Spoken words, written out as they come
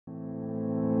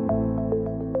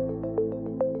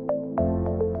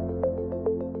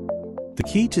The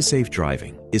key to safe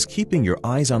driving is keeping your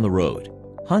eyes on the road.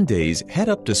 Hyundai's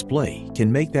head-up display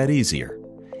can make that easier.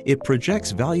 It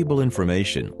projects valuable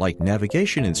information like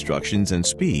navigation instructions and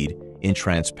speed in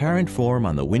transparent form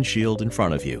on the windshield in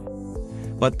front of you.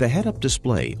 But the head-up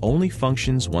display only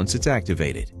functions once it's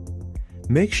activated.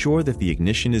 Make sure that the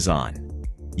ignition is on.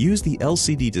 Use the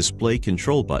LCD display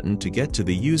control button to get to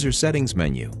the user settings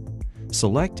menu.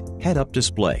 Select Head-up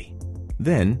Display.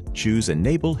 Then choose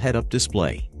Enable Head-up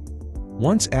Display.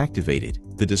 Once activated,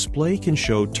 the display can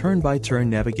show turn-by-turn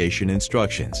navigation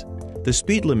instructions, the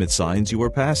speed limit signs you are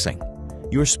passing,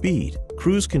 your speed,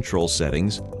 cruise control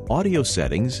settings, audio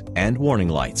settings, and warning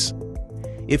lights.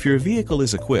 If your vehicle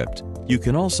is equipped, you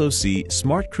can also see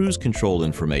Smart Cruise Control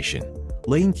information,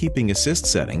 lane keeping assist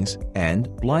settings,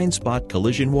 and blind spot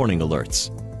collision warning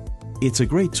alerts. It's a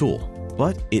great tool,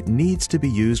 but it needs to be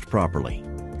used properly.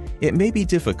 It may be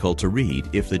difficult to read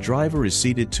if the driver is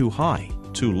seated too high,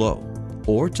 too low,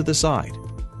 or to the side.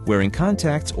 Wearing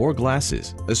contacts or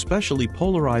glasses, especially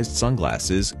polarized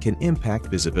sunglasses, can impact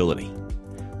visibility.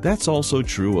 That's also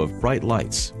true of bright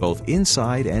lights, both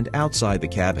inside and outside the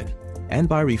cabin, and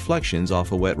by reflections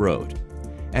off a wet road.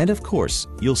 And of course,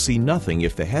 you'll see nothing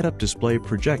if the head-up display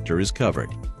projector is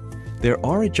covered. There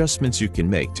are adjustments you can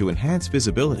make to enhance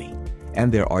visibility,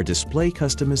 and there are display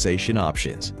customization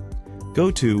options.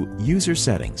 Go to User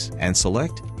Settings and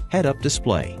select Head-up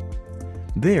Display.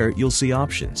 There you'll see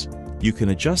options. You can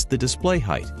adjust the display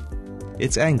height,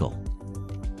 its angle,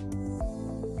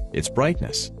 its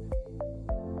brightness,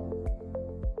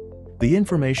 the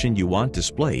information you want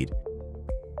displayed,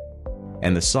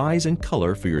 and the size and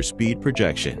color for your speed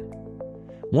projection.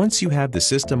 Once you have the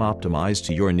system optimized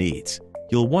to your needs,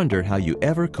 you'll wonder how you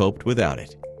ever coped without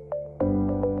it.